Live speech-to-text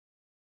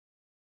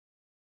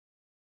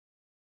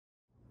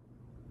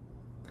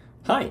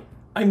Hi,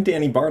 I'm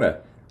Danny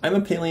Barta. I'm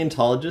a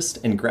paleontologist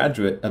and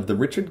graduate of the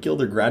Richard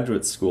Gilder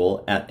Graduate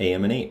School at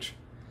AMNH.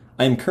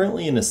 I am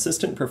currently an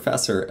assistant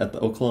professor at the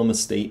Oklahoma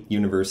State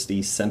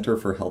University Center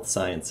for Health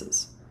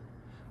Sciences.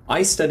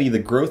 I study the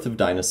growth of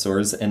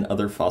dinosaurs and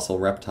other fossil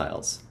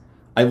reptiles.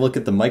 I look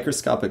at the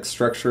microscopic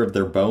structure of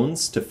their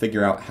bones to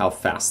figure out how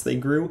fast they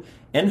grew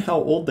and how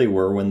old they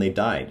were when they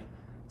died.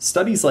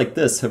 Studies like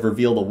this have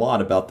revealed a lot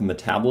about the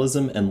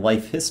metabolism and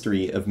life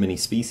history of many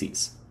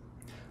species.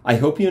 I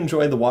hope you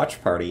enjoy the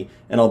watch party,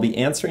 and I'll be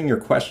answering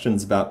your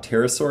questions about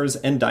pterosaurs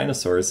and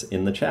dinosaurs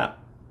in the chat.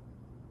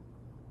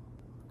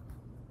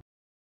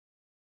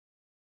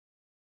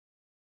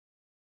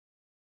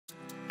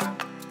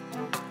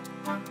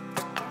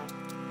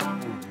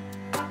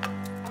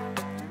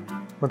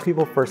 When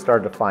people first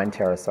started to find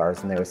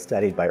pterosaurs and they were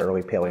studied by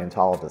early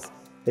paleontologists,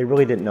 they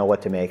really didn't know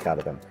what to make out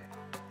of them.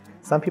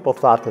 Some people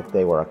thought that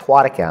they were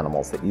aquatic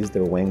animals that used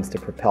their wings to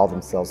propel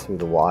themselves through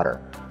the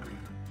water.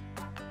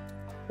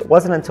 It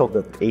wasn't until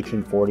the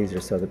 1840s or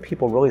so that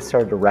people really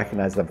started to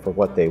recognize them for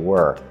what they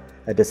were,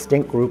 a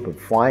distinct group of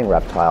flying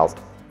reptiles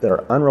that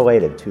are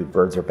unrelated to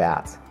birds or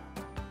bats.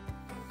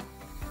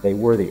 They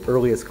were the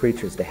earliest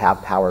creatures to have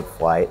powered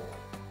flight.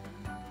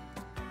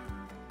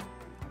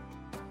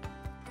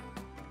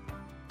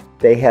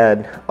 They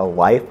had a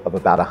life of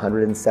about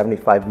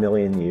 175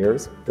 million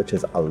years, which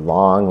is a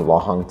long,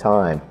 long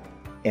time.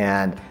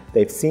 And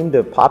they've seemed to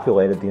have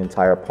populated the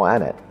entire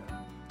planet.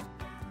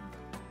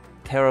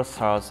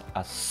 Pterosaurs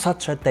are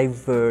such a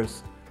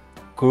diverse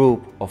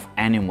group of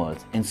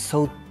animals and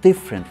so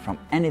different from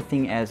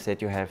anything else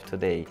that you have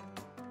today.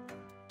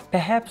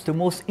 Perhaps the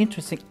most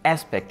interesting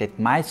aspect that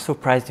might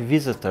surprise the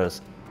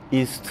visitors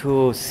is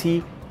to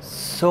see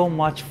so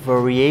much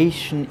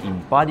variation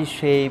in body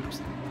shapes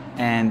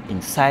and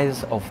in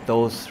sizes of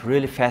those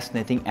really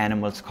fascinating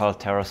animals called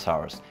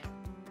pterosaurs.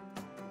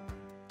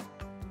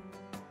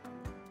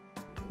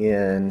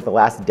 In the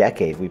last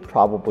decade, we've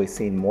probably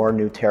seen more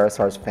new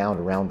pterosaurs found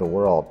around the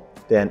world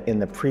than in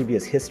the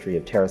previous history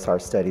of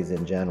pterosaur studies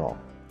in general.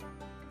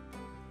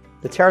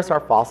 The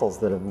pterosaur fossils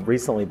that have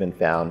recently been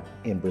found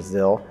in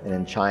Brazil and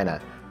in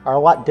China are a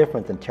lot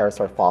different than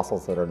pterosaur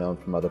fossils that are known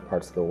from other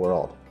parts of the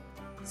world.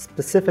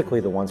 Specifically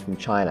the ones from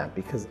China,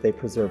 because they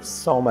preserve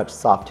so much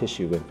soft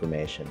tissue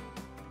information.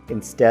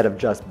 Instead of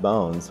just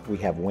bones, we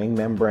have wing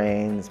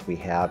membranes, we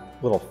have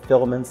little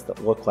filaments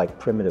that look like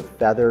primitive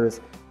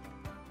feathers.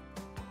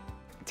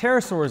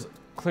 Pterosaurs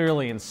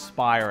clearly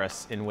inspire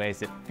us in ways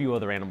that few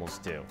other animals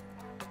do.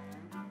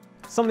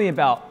 Something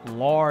about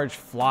large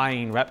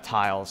flying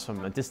reptiles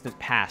from a distant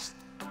past,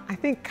 I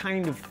think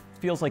kind of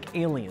feels like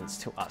aliens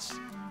to us.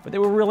 But they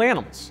were real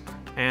animals,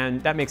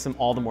 and that makes them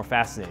all the more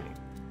fascinating.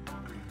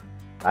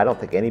 I don't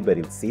think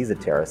anybody sees a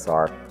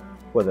pterosaur,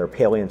 whether a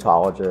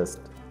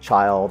paleontologist,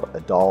 child,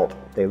 adult,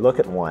 they look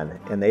at one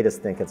and they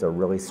just think it's a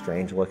really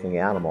strange looking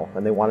animal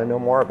and they want to know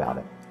more about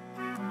it.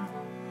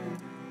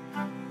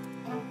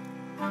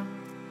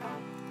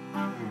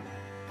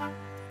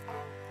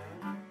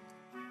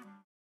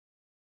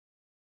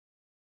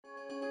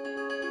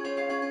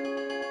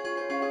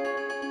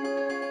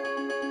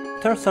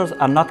 Pterosaurs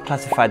are not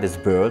classified as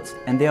birds,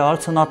 and they are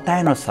also not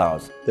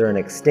dinosaurs. They're an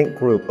extinct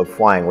group of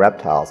flying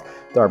reptiles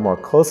that are more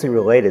closely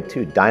related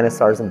to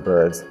dinosaurs and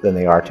birds than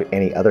they are to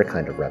any other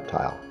kind of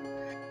reptile.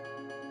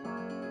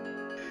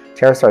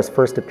 Pterosaurs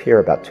first appear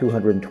about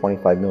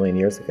 225 million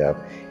years ago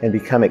and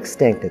become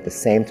extinct at the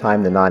same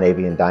time the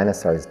non-avian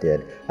dinosaurs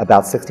did,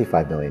 about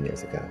 65 million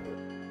years ago.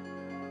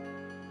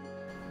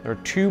 There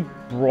are two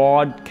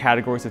broad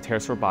categories of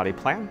pterosaur body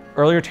plan.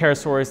 Earlier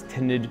pterosaurs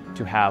tended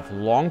to have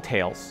long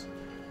tails,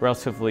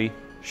 relatively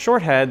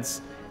short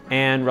heads,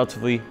 and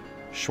relatively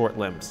short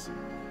limbs.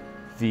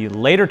 The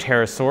later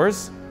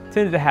pterosaurs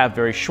tended to have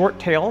very short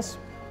tails,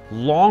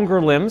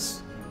 longer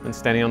limbs when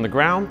standing on the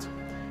ground,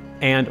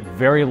 and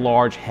very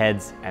large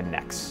heads and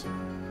necks.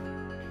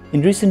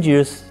 In recent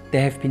years,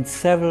 there have been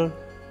several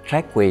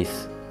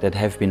trackways that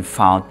have been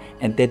found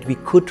and that we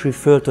could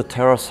refer to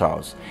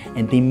pterosaurs.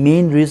 And the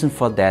main reason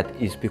for that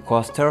is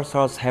because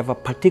pterosaurs have a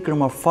particular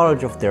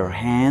morphology of their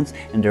hands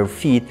and their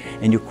feet,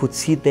 and you could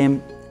see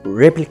them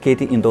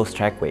replicated in those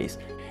trackways.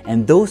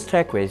 And those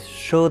trackways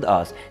showed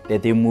us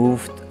that they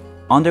moved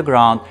on the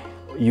ground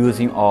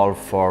using all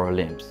four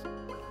limbs.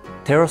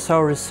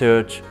 Pterosaur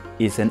research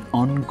is an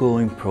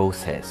ongoing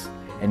process,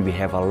 and we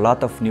have a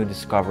lot of new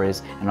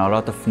discoveries and a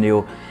lot of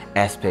new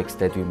aspects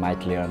that we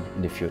might learn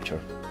in the future.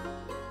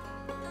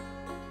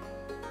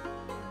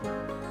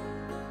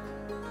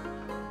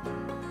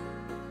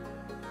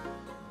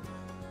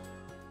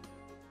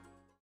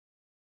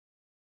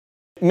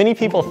 Many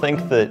people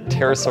think that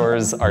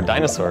pterosaurs are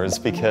dinosaurs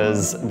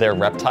because they're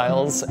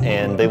reptiles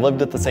and they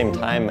lived at the same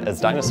time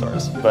as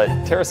dinosaurs. But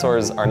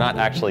pterosaurs are not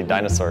actually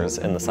dinosaurs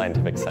in the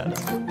scientific sense.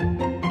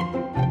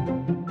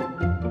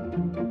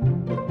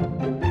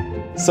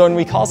 So when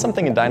we call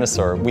something a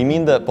dinosaur, we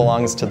mean that it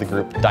belongs to the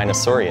group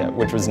Dinosauria,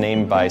 which was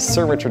named by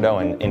Sir Richard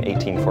Owen in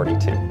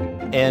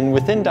 1842. And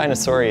within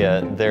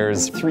Dinosauria,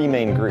 there's three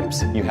main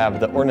groups. You have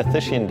the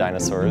ornithischian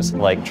dinosaurs,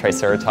 like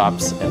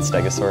Triceratops and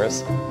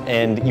Stegosaurus,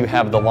 and you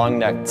have the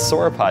long-necked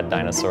sauropod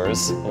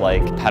dinosaurs,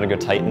 like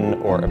Patagotitan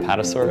or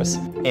Apatosaurus,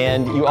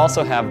 and you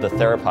also have the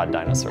theropod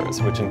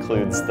dinosaurs, which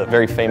includes the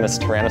very famous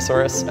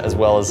Tyrannosaurus, as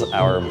well as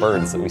our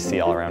birds that we see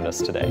all around us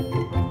today.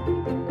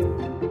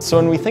 So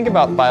when we think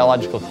about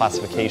biological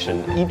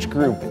classification, each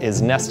group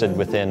is nested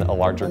within a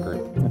larger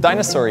group.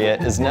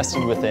 Dinosauria is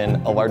nested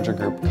within a larger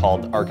group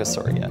called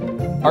Archosauria.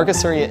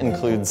 Archosauria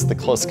includes the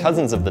close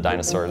cousins of the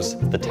dinosaurs,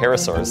 the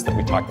pterosaurs that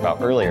we talked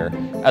about earlier,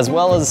 as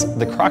well as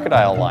the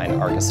crocodile line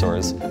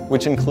Archosaurs,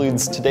 which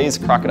includes today's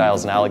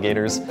crocodiles and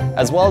alligators,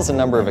 as well as a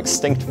number of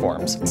extinct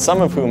forms,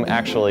 some of whom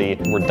actually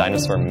were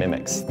dinosaur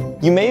mimics.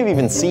 You may have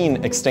even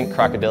seen extinct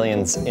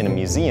crocodilians in a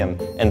museum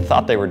and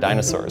thought they were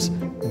dinosaurs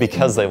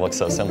because they look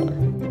so similar.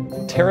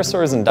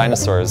 Pterosaurs and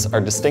dinosaurs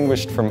are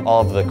distinguished from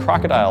all of the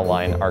crocodile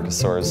line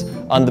archosaurs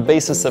on the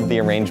basis of the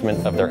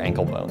arrangement of their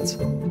ankle bones.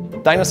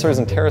 Dinosaurs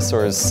and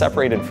pterosaurs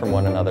separated from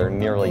one another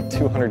nearly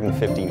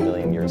 250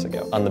 million years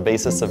ago on the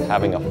basis of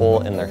having a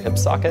hole in their hip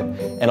socket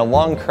and a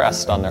long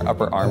crest on their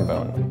upper arm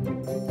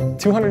bone.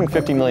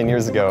 250 million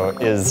years ago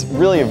is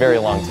really a very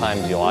long time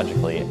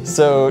geologically.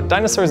 So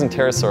dinosaurs and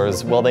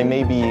pterosaurs, while they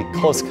may be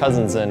close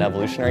cousins in an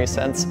evolutionary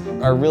sense,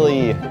 are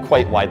really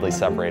quite widely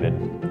separated.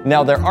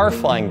 Now there are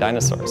flying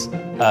dinosaurs.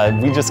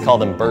 We just call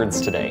them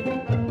birds today.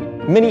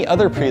 Many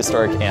other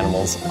prehistoric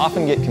animals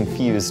often get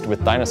confused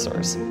with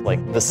dinosaurs, like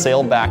the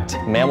sail-backed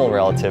mammal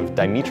relative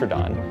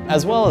Dimetrodon,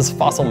 as well as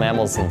fossil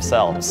mammals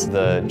themselves,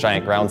 the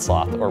giant ground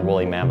sloth or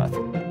woolly mammoth.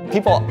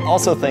 People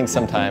also think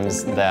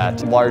sometimes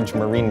that large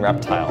marine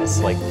reptiles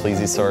like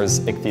plesiosaurs,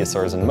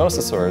 ichthyosaurs, and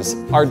mosasaurs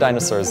are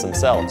dinosaurs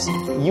themselves.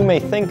 You may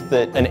think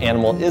that an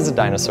animal is a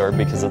dinosaur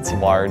because it's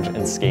large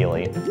and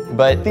scaly,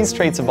 but these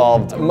traits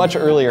evolved much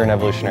earlier in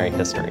evolutionary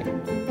history.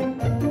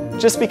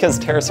 Just because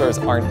pterosaurs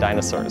aren't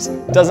dinosaurs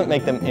doesn't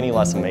make them any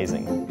less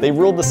amazing. They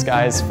ruled the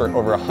skies for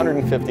over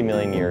 150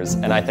 million years,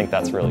 and I think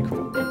that's really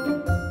cool.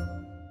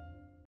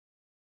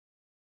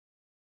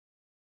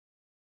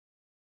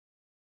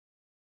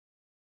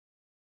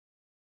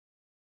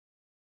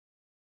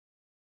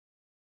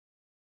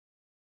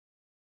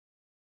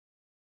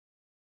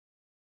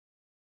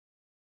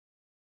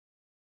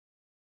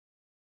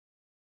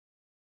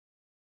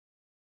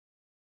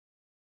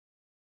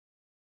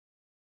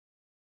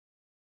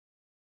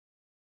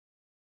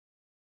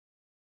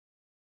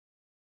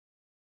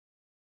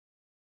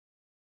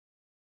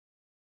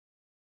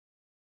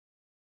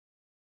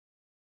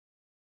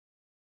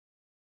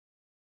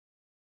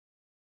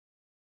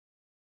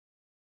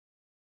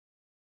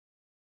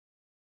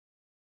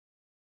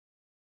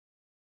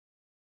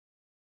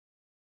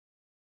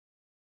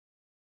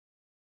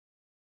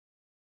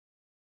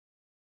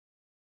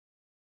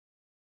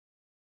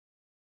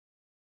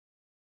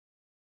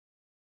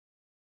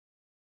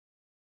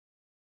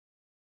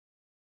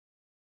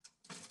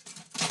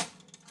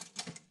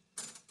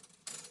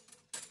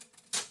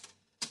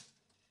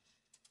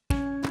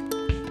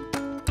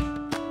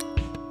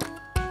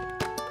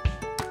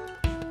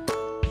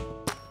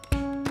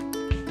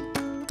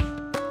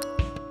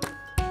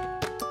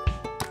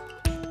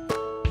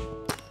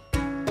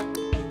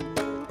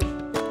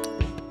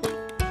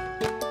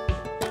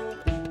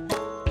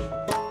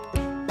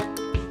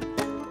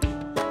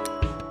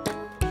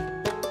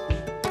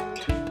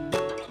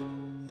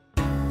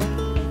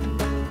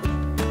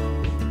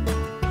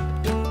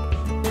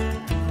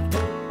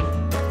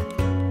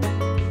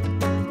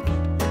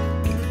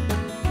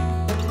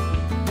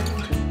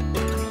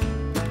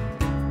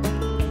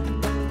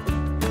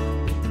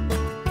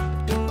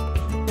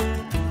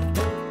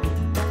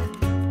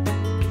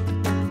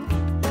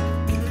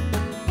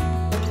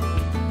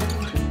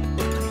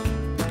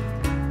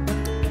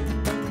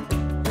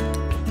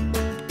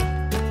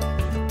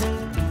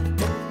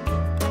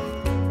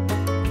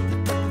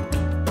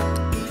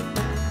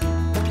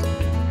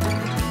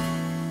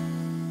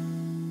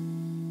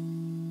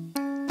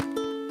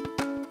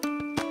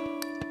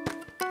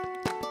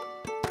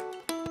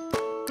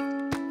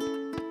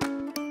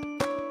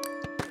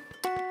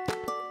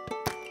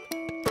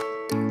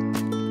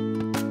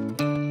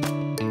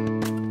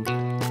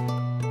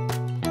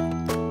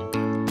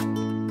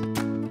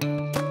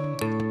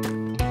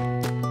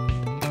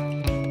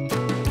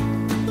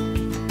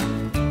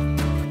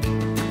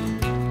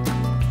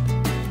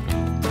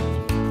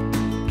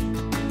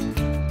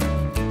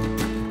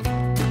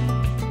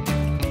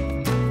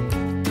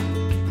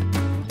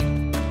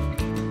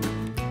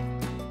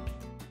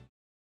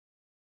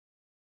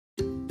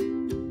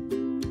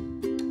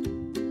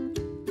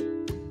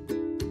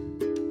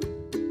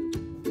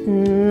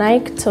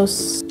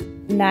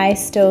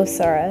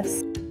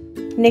 Nyctosaurus,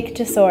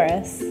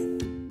 Nyctosaurus,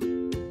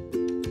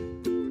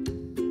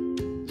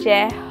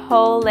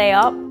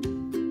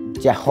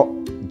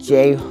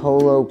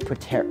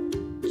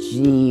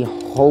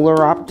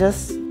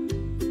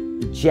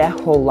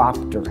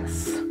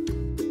 Jeholopterus,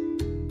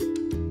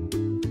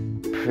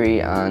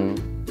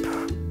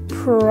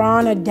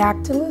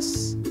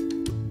 Pteranodactylus,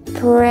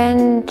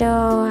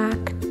 Pterodactylus,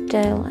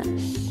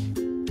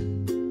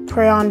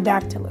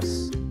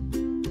 Pterodactylus.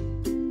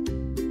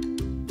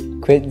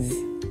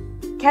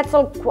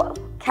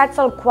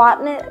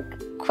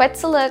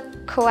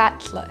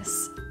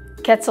 Quetzalcoatlus.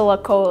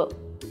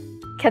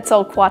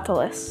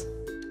 Quetzalcoatlus.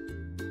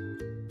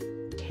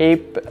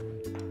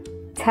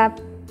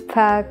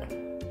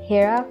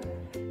 Tapahira.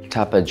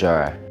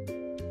 Tapajara.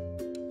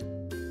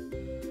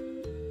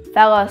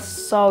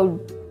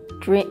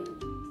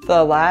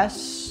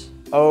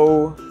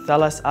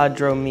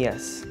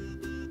 Thalassadromius.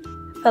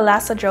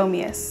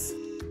 Thalassadromius.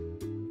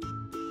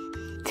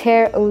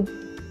 Pterodastro.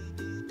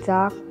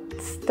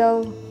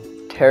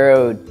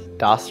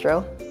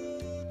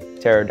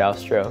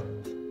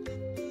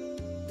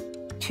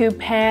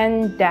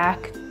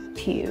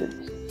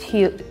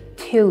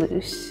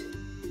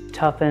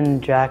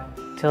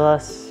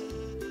 Tupandactylus.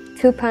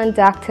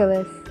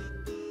 Tupandactylus.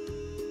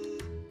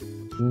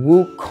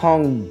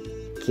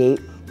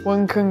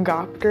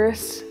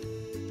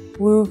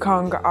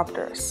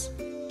 Wukongopterus.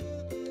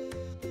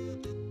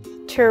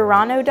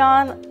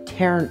 Pteranodon.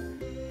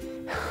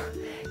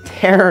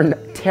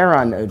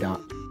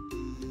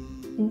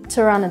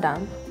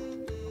 Pteranodon.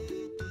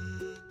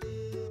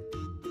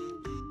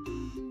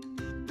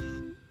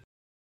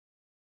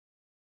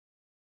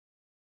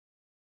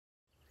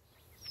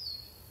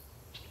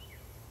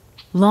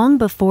 Long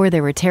before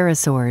there were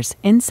pterosaurs,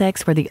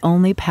 insects were the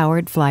only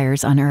powered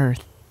flyers on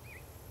Earth.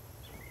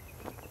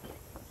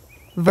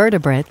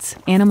 Vertebrates,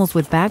 animals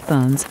with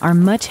backbones, are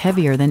much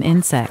heavier than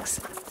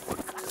insects.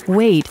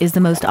 Weight is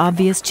the most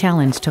obvious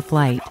challenge to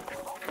flight.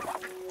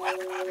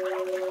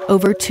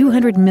 Over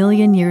 200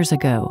 million years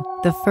ago,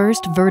 the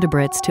first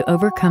vertebrates to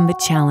overcome the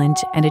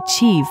challenge and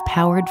achieve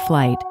powered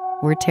flight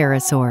were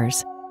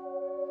pterosaurs.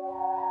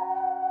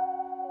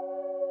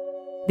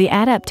 The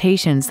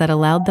adaptations that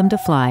allowed them to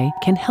fly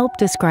can help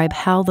describe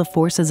how the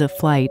forces of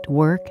flight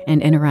work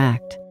and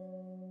interact.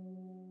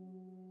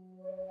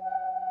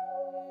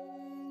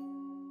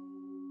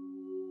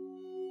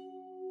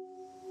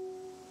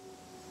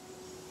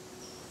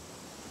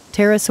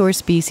 Pterosaur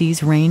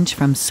species range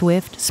from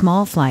swift,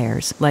 small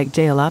flyers like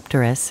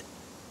Geolopterus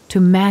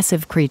to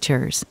massive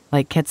creatures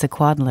like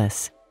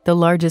Quetzalcoatlus, the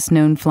largest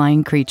known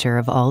flying creature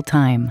of all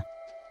time.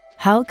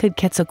 How could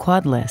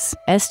Quetzalcoatlus,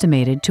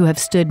 estimated to have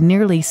stood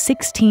nearly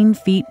 16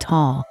 feet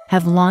tall,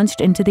 have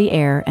launched into the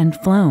air and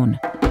flown?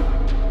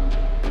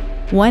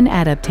 One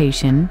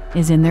adaptation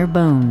is in their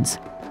bones.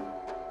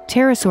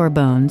 Pterosaur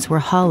bones were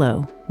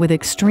hollow, with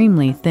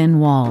extremely thin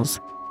walls.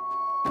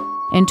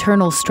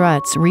 Internal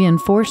struts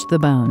reinforced the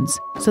bones,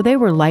 so they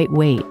were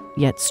lightweight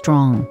yet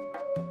strong.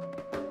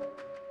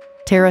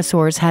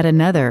 Pterosaurs had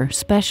another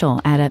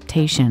special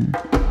adaptation: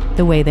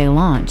 the way they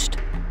launched.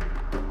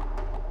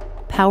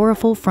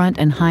 Powerful front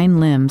and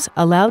hind limbs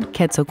allowed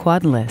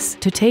Quetzalcoatlus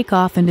to take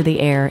off into the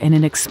air in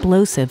an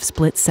explosive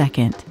split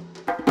second.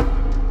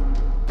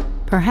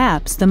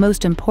 Perhaps the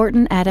most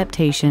important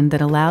adaptation that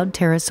allowed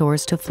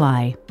pterosaurs to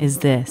fly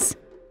is this: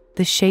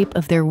 the shape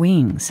of their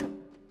wings.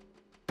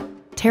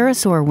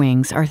 Pterosaur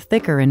wings are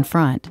thicker in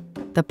front,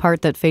 the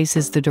part that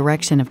faces the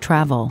direction of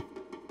travel.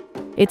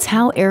 It's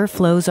how air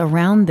flows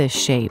around this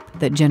shape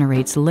that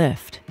generates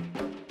lift.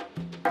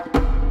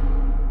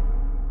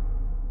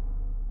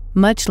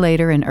 Much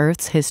later in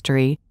Earth's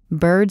history,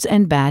 birds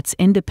and bats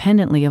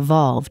independently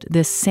evolved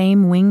this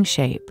same wing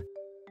shape.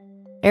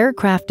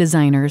 Aircraft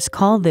designers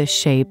call this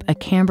shape a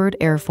cambered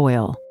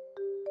airfoil.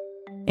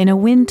 In a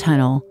wind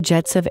tunnel,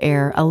 jets of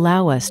air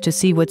allow us to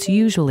see what's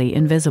usually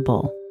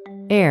invisible: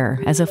 air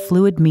as a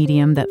fluid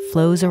medium that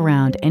flows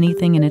around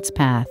anything in its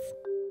path.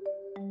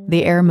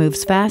 The air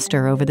moves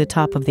faster over the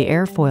top of the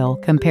airfoil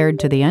compared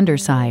to the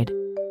underside.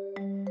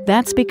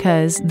 That's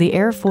because the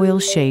airfoil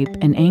shape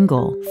and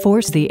angle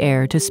force the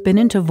air to spin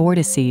into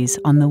vortices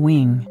on the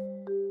wing.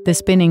 The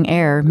spinning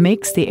air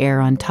makes the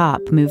air on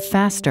top move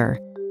faster,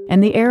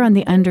 and the air on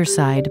the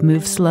underside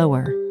moves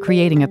slower,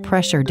 creating a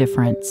pressure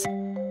difference.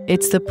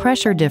 It's the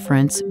pressure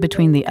difference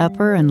between the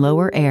upper and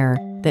lower air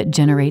that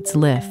generates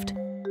lift.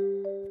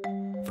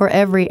 For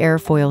every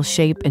airfoil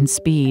shape and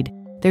speed,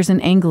 there's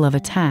an angle of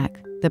attack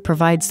that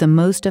provides the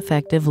most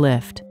effective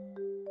lift.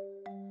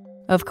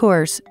 Of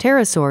course,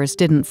 pterosaurs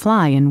didn't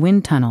fly in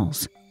wind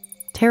tunnels.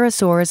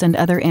 Pterosaurs and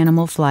other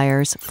animal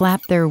flyers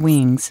flap their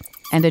wings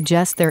and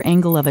adjust their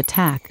angle of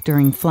attack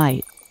during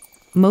flight.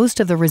 Most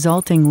of the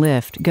resulting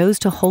lift goes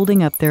to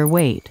holding up their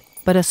weight,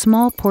 but a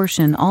small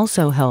portion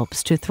also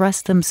helps to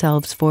thrust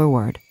themselves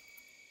forward.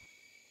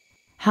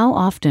 How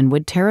often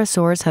would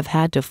pterosaurs have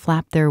had to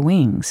flap their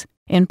wings?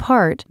 In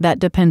part, that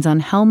depends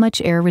on how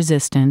much air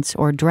resistance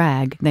or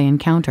drag they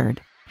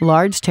encountered.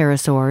 Large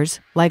pterosaurs,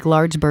 like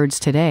large birds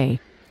today,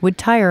 would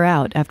tire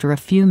out after a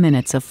few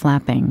minutes of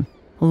flapping.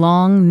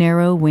 Long,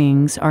 narrow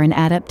wings are an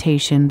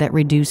adaptation that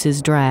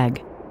reduces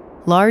drag.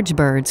 Large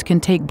birds can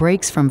take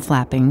breaks from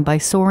flapping by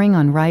soaring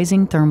on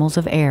rising thermals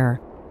of air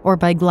or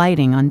by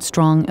gliding on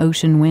strong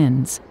ocean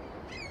winds.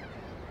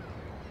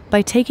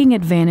 By taking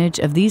advantage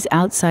of these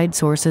outside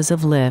sources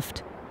of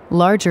lift,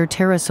 larger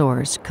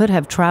pterosaurs could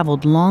have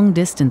traveled long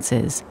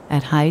distances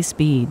at high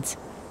speeds.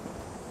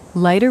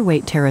 Lighter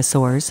weight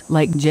pterosaurs,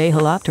 like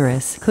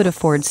Gilder, could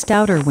afford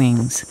stouter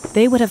wings.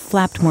 They would have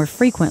flapped more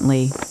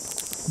frequently,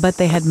 but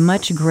they had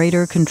much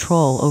greater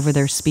control over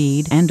their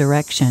speed and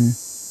direction.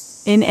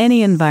 In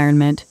any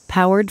environment,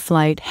 powered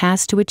flight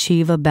has to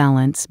achieve a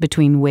balance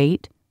between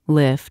weight,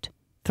 lift,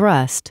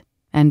 thrust,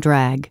 and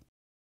drag.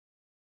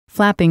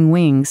 Flapping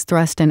wings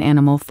thrust an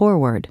animal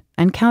forward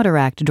and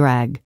counteract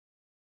drag.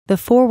 The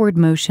forward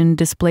motion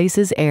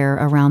displaces air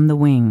around the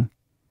wing.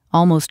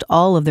 Almost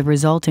all of the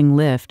resulting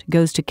lift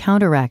goes to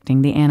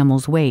counteracting the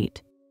animal's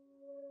weight.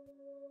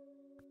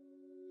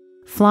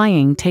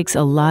 Flying takes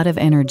a lot of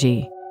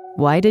energy.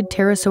 Why did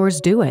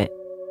pterosaurs do it?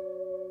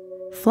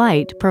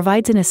 Flight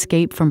provides an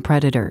escape from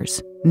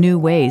predators, new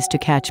ways to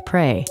catch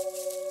prey.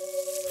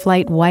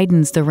 Flight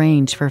widens the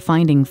range for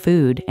finding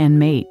food and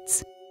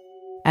mates.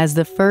 As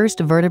the first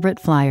vertebrate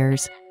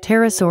flyers,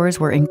 pterosaurs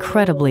were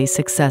incredibly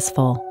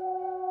successful.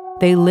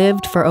 They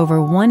lived for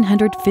over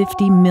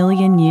 150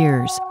 million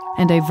years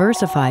and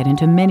diversified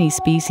into many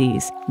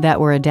species that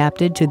were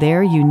adapted to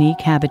their unique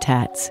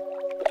habitats.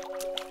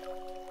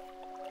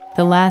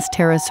 The last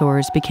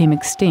pterosaurs became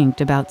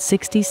extinct about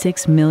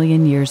 66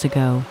 million years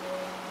ago.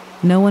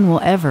 No one will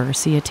ever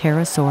see a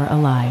pterosaur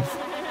alive.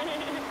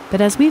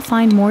 But as we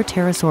find more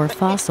pterosaur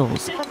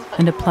fossils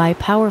and apply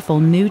powerful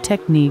new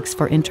techniques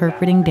for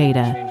interpreting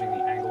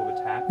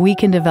data, we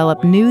can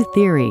develop new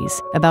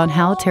theories about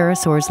how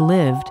pterosaurs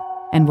lived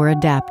and were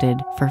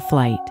adapted for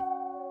flight.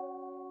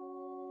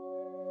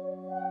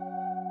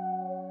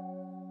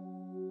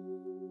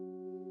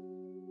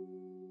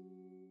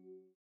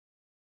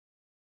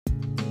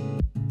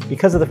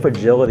 Because of the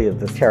fragility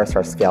of the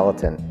pterosaur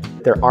skeleton,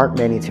 there aren't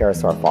many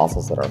pterosaur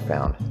fossils that are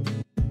found.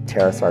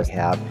 Pterosaurs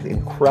have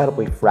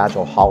incredibly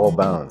fragile hollow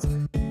bones.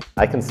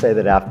 I can say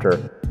that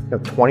after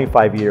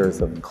 25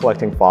 years of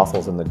collecting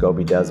fossils in the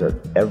Gobi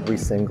Desert, every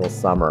single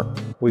summer,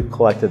 we've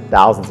collected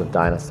thousands of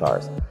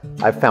dinosaurs.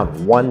 I've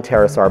found one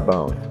pterosaur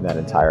bone in that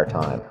entire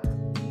time.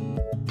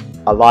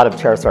 A lot of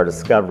pterosaur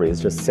discovery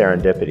is just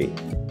serendipity.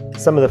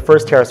 Some of the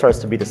first pterosaurs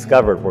to be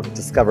discovered were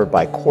discovered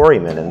by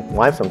quarrymen in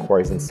limestone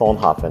quarries in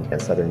Solnhofen in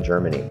southern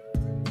Germany.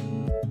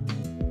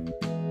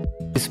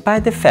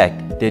 Despite the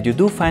fact that you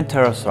do find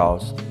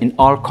pterosaurs in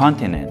all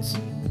continents,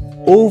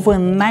 over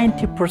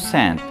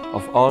 90%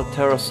 of all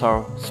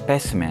pterosaur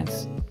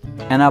specimens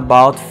and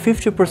about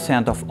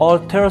 50% of all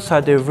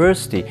pterosaur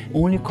diversity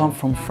only come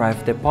from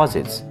 5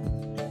 deposits.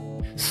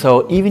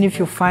 So even if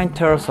you find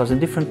pterosaurs in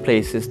different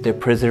places, the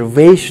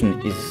preservation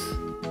is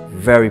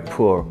very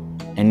poor.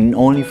 And in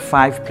only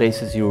 5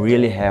 places you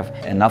really have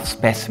enough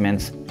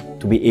specimens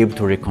to be able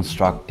to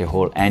reconstruct the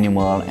whole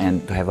animal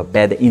and to have a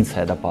better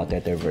insight about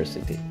their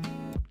diversity.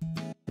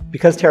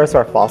 Because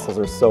pterosaur fossils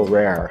are so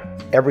rare,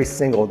 every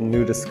single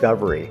new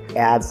discovery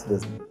adds to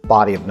this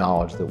body of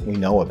knowledge that we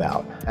know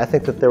about. I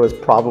think that there was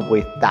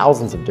probably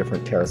thousands of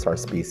different pterosaur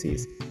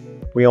species.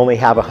 We only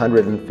have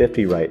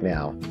 150 right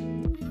now.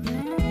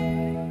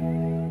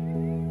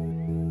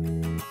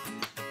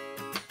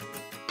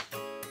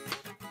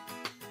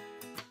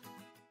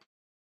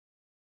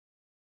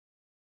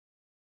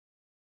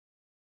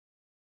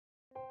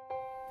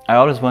 I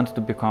always wanted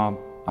to become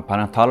a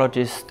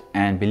paleontologist,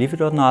 and believe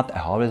it or not,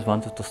 I always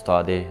wanted to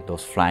study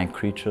those flying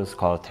creatures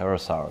called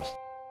pterosaurs.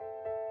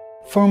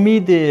 For me,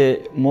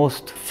 the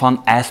most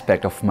fun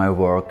aspect of my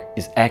work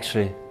is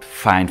actually to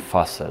find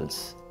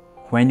fossils.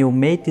 When you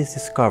make this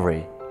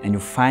discovery and you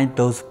find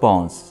those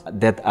bones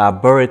that are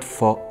buried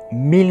for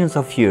millions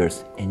of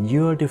years and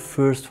you're the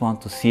first one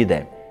to see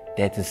them,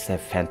 that is a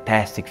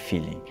fantastic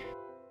feeling.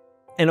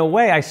 In a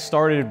way, I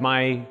started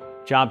my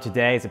job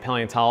today as a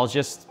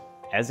paleontologist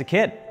as a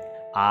kid.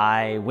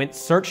 I went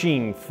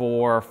searching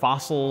for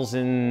fossils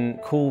and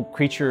cool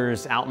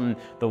creatures out in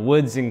the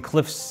woods and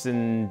cliffs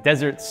and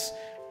deserts,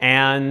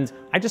 and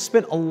I just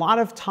spent a lot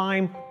of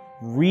time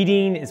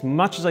reading as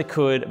much as I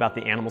could about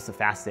the animals that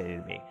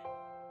fascinated me.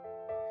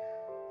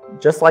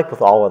 Just like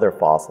with all other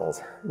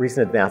fossils,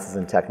 recent advances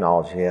in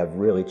technology have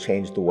really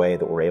changed the way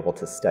that we're able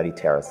to study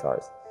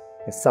pterosaurs.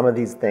 And some of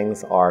these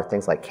things are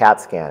things like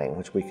CAT scanning,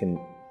 which we can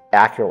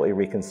accurately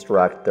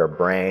reconstruct their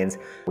brains.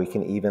 We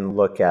can even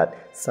look at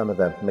some of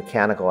the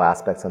mechanical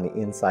aspects on the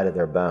inside of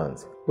their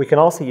bones. We can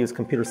also use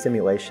computer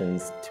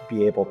simulations to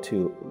be able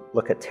to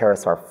look at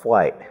pterosaur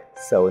flight.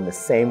 So in the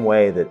same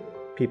way that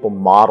people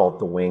modeled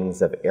the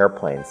wings of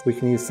airplanes, we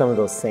can use some of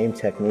those same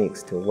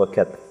techniques to look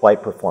at the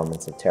flight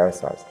performance of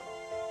pterosaurs.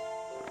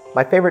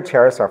 My favorite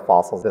pterosaur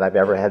fossils that I've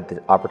ever had the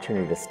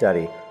opportunity to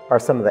study are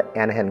some of the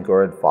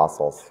Anahengurid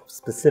fossils,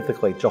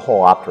 specifically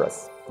Gilder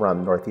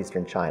from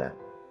northeastern China.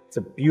 It's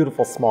a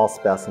beautiful small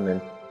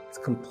specimen. It's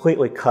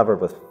completely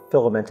covered with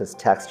filamentous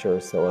texture,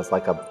 so it's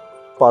like a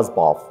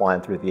fuzzball flying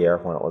through the air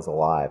when it was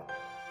alive.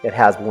 It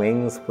has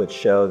wings which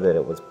show that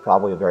it was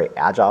probably a very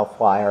agile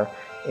flyer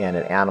and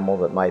an animal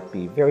that might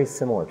be very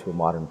similar to a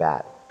modern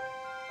bat.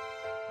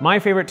 My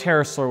favorite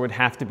pterosaur would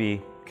have to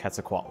be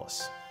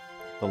Quetzalcoatlus.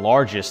 The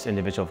largest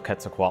individual of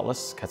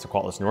Quetzalcoatlus,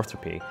 Quetzalcoatlus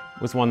northrop,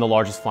 was one of the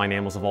largest flying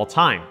animals of all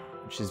time,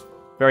 which is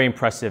very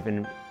impressive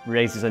and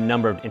raises a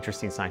number of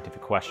interesting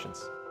scientific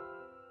questions.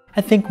 I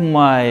think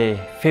my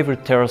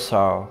favorite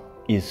pterosaur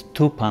is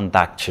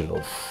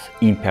Tupandactylus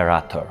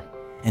imperator.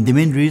 And the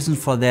main reason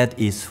for that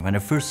is when I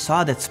first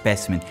saw that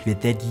specimen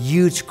with that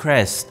huge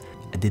crest,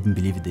 I didn't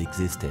believe it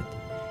existed.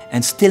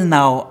 And still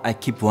now I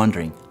keep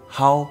wondering,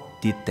 how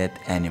did that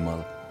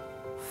animal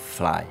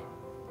fly?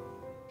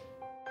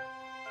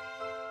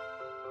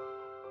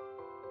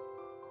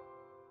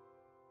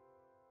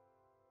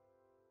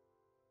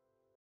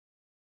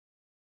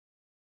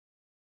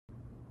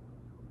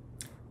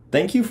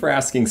 Thank you for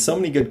asking so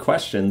many good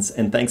questions,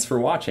 and thanks for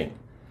watching.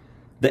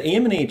 The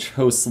AMNH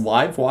hosts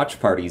live watch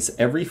parties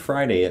every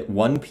Friday at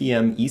 1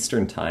 p.m.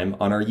 Eastern Time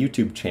on our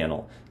YouTube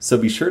channel, so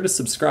be sure to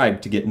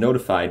subscribe to get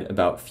notified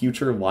about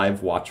future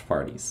live watch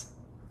parties.